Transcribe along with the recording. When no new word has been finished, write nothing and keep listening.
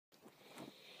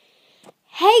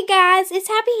Hey guys, it's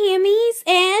Happy Hammies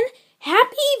and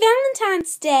Happy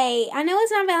Valentine's Day. I know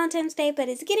it's not Valentine's Day, but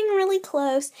it's getting really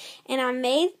close, and I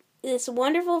made this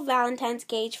wonderful Valentine's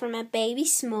Cage for my baby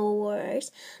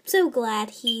S'mores. I'm so glad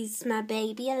he's my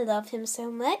baby. I love him so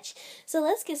much. So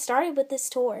let's get started with this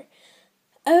tour.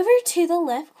 Over to the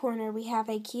left corner, we have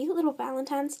a cute little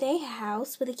Valentine's Day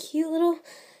house with a cute little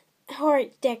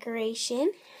heart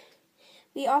decoration.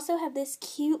 We also have this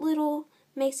cute little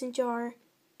mason jar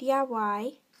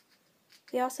DIY.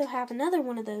 We also have another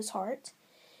one of those hearts.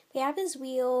 We have his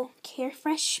wheel,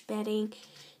 Carefresh bedding,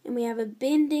 and we have a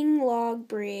bending log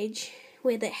bridge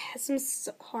with it has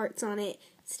some hearts on it,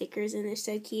 stickers, and they're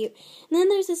so cute. And then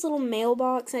there's this little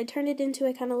mailbox. I turned it into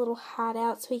a kind of little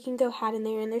hideout so he can go hide in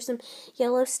there, and there's some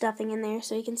yellow stuffing in there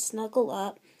so he can snuggle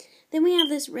up. Then we have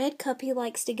this red cup he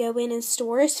likes to go in and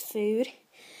store his food.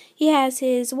 He has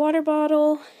his water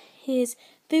bottle, his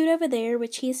food over there,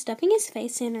 which he is stuffing his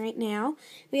face in right now.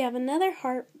 We have another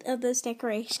heart of those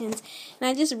decorations, and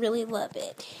I just really love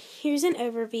it. Here's an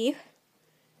overview.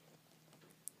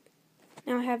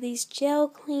 Now I have these gel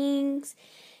clings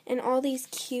and all these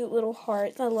cute little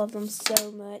hearts. I love them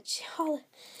so much.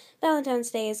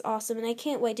 Valentine's Day is awesome, and I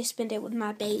can't wait to spend it with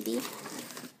my baby.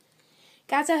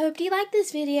 Guys, I hope you liked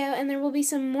this video, and there will be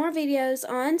some more videos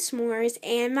on s'mores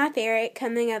and my ferret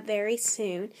coming up very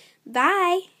soon.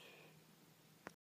 Bye!